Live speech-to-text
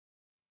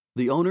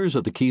The owners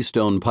of the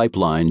Keystone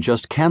pipeline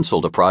just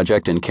canceled a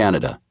project in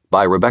Canada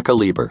by Rebecca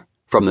Leber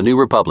from the New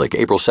Republic,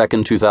 April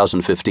 2,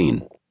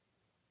 2015.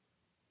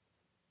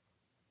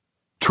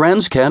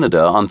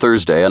 TransCanada on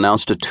Thursday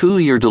announced a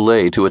 2-year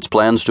delay to its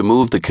plans to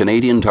move the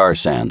Canadian tar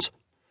sands.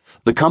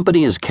 The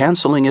company is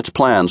canceling its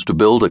plans to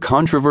build a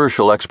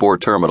controversial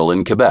export terminal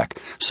in Quebec,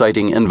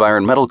 citing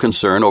environmental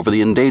concern over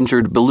the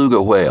endangered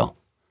beluga whale.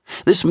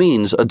 This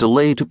means a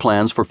delay to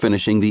plans for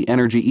finishing the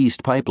Energy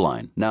East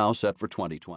pipeline, now set for 2020.